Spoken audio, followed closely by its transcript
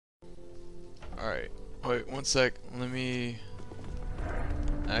Alright, wait one sec. Let me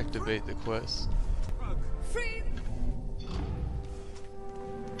activate the quest. Free.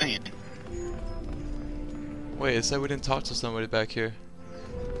 Man. Wait, it said we didn't talk to somebody back here.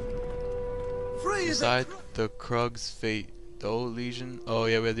 Free Beside the Krug's fate. The old legion. Oh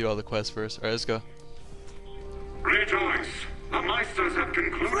yeah, we have to do all the quests first. Alright, let's go. Rejoice! The Meisters have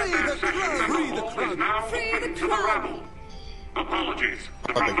concluded Free their the session Krug! and Free the the hall Krug! is now Free open the to the Krug! rabble. Apologies.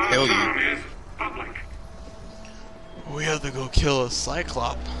 The Fucking proposed kill you. term is public. We have to go kill a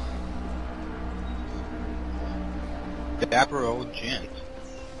Cyclop. Dapper old gent.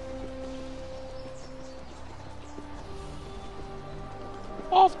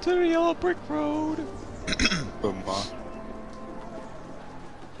 Off to the yellow brick road. Boom,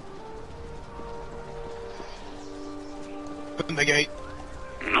 Open the gate.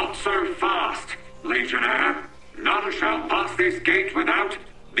 Not so fast, Legionnaire. None shall pass this gate without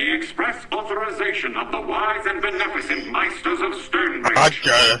the express authorization of the wise and beneficent Meisters of Stonebridge.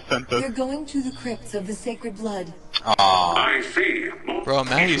 Gotcha, sent We're us. going to the crypts of the sacred blood. Aww. I see. Bro,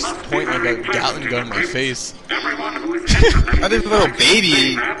 man, he's pointing like a Gatling gun in my face. Everyone who is entered There's a little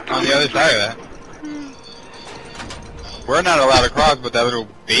baby on the other side of that. We're not allowed to cross, but that little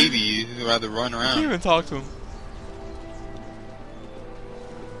baby is allowed to run I can't around. even talk to him.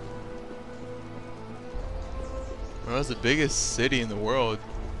 Bro, that's the biggest city in the world.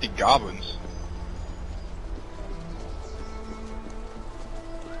 The goblins.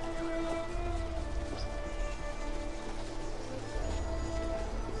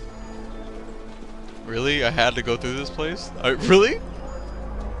 Really? I had to go through this place? Really?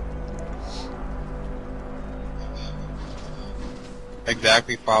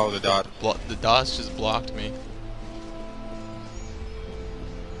 Exactly, follow the dot. The dots just blocked me.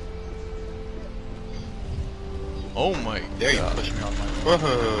 Oh my There you god. push me off my.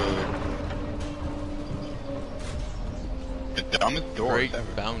 Whoa. The dumbest door Great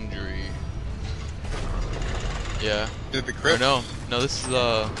ever. boundary. Yeah. There's the Or crypt. no. No, this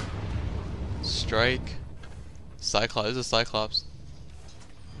is Strike. Cyclops. This is Cyclops.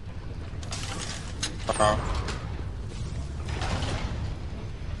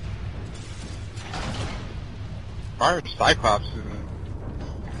 Fire Cyclops is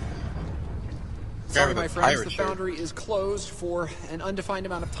Sorry, with my a friends, pirate the shirt. foundry is closed for an undefined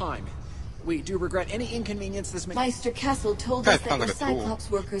amount of time. We do regret any inconvenience this may. Meister Kessel told That us that sounds your like a tool.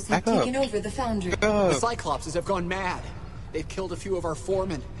 Cyclops workers have Back up. taken over the foundry. The Cyclopses have gone mad. They've killed a few of our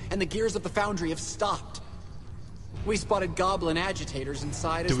foremen, and the gears of the foundry have stopped. We spotted goblin agitators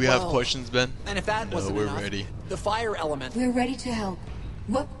inside as Do we well. have questions, Ben? And if that No, wasn't we're enough, ready. the fire element. We're ready to help.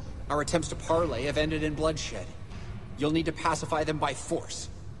 What? Our attempts to parley have ended in bloodshed. You'll need to pacify them by force.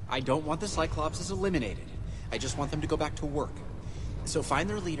 I don't want the Cyclopses eliminated. I just want them to go back to work. So find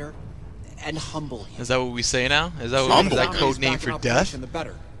their leader and humble him. Is that what we say now? Is that Humble. is that Foundry's code name back for in death? operation, The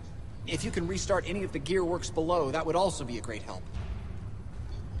better. If you can restart any of the gear works below, that would also be a great help.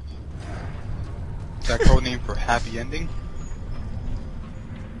 Is that code name for happy ending?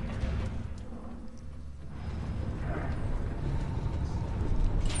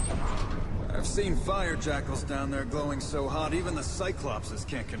 I've seen fire jackals down there glowing so hot, even the Cyclopses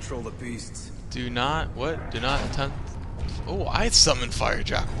can't control the beasts. Do not what? Do not attempt. Oh, I summoned fire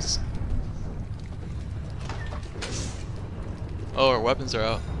jackals. Oh, our weapons are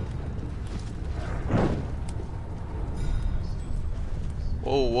out.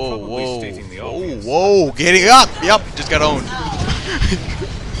 Whoa, whoa, Probably whoa. stating the Whoa, obvious. whoa, getting up! Yep, just got owned.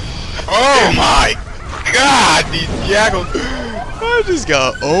 Oh my god, these jackals! I just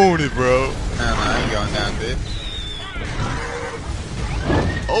got owned, bro. I ain't going down, bitch.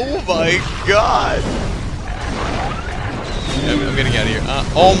 Oh my god. Yeah, I'm getting out of here.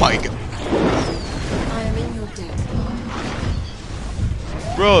 Oh my god. I am in your debt.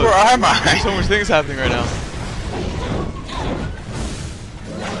 Bro, Where am there's I? so much things happening right now.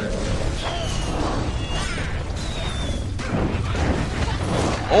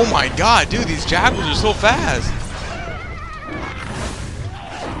 Oh my god, dude, these jackals are so fast.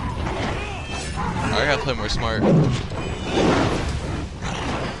 I gotta play more smart.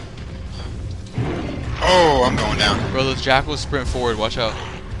 Oh, I'm going down. Bro, those jackals sprint forward, watch out.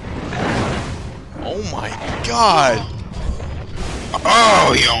 Oh my god.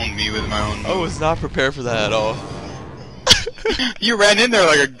 Oh, he owned me with my own I was not prepared for that at all. You ran in there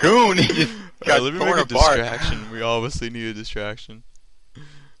like a goon. He just got Let me torn make a apart. distraction. We obviously need a distraction.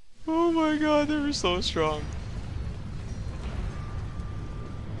 Oh my god, they were so strong.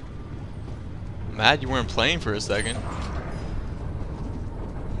 Mad you weren't playing for a second.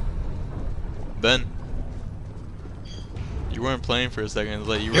 Ben. You weren't playing for a second,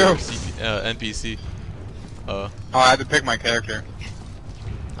 like you were Yo. a NPC. Oh, I had to pick my character.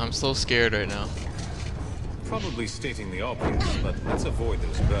 I'm so scared right now. Probably stating the obvious, but let's avoid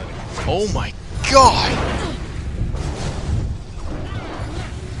those burning. Oh my god!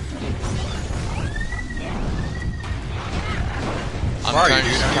 I'm Where are trying,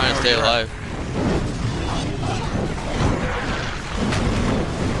 you, dude? just I don't trying know to stay where you're at. alive.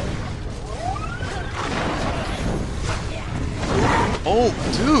 Oh,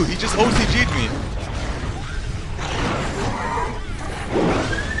 dude, he just OCG'd me.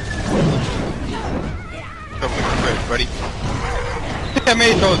 Don't look at this, buddy. I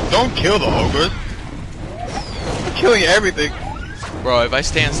mean, so don't kill the ogres. You're killing everything. Bro, if I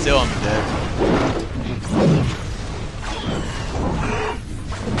stand still, I'm dead.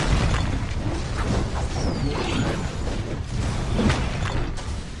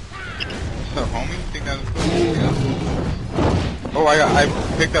 What's up, homie? You think that was cool? Yeah. Oh, I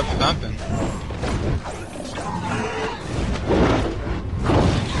picked up something.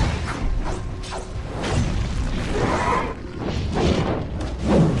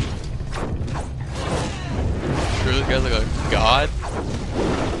 Sure, this guy's like a god.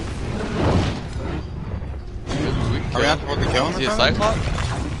 Are we not supposed to kill him Is he or a something? cyclops?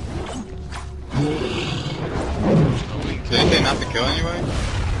 Did they say not to kill anybody?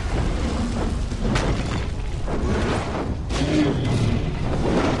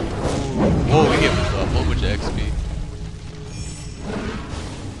 Whoa, we gave him a whole bunch of XP.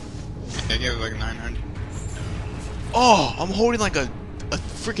 They gave us like 900. Oh, I'm holding like a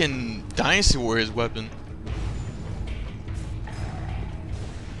freaking Dynasty Warriors weapon.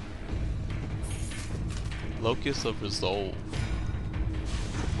 Locus of Resolve.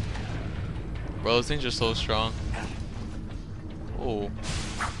 Bro, those things are so strong. Oh.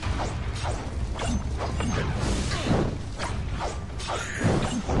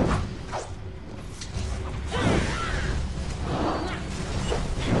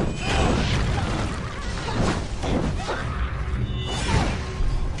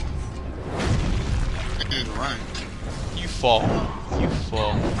 They just run. You fall. You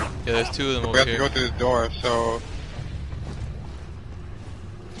fall. Yeah, there's two of them We over have to here. go through the door, so...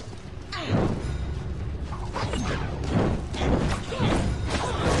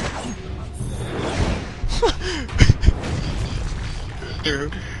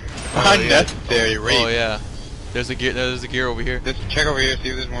 Dude. Oh, yeah. Unnecessary rape. Oh yeah. There's a gear over here. Just check over here, see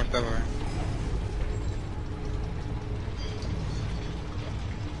if there's more stuff over here.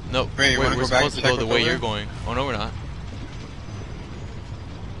 Nope. Wait, you wanna we're go back supposed to and check go the what's way over you're there? going. Oh no, we're not.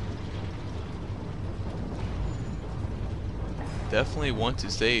 Definitely want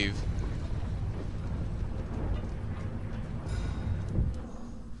to save.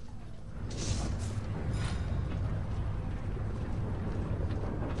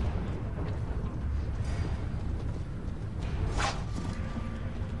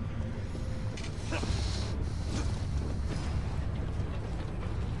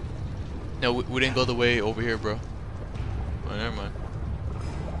 No, we didn't go the way over here, bro. Oh, never mind.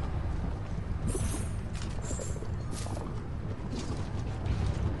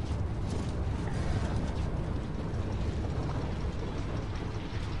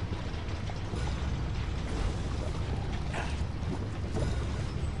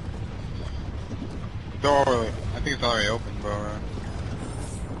 Door, I think it's already open, bro.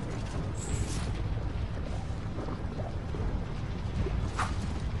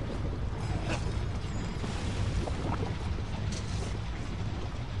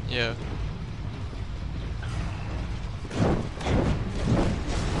 Yeah.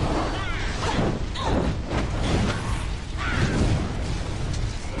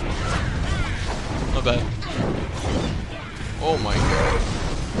 Not bad. Oh my god.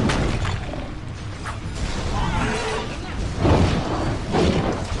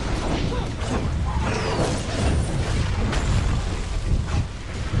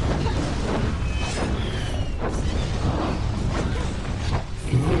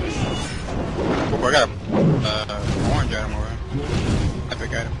 Oh, I got a orange item over here.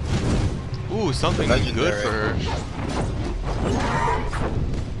 Epic item. Ooh, something good Legendary. for her.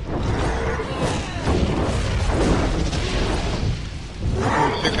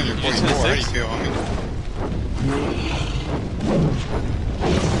 Ooh, 644. How do you feel, homie?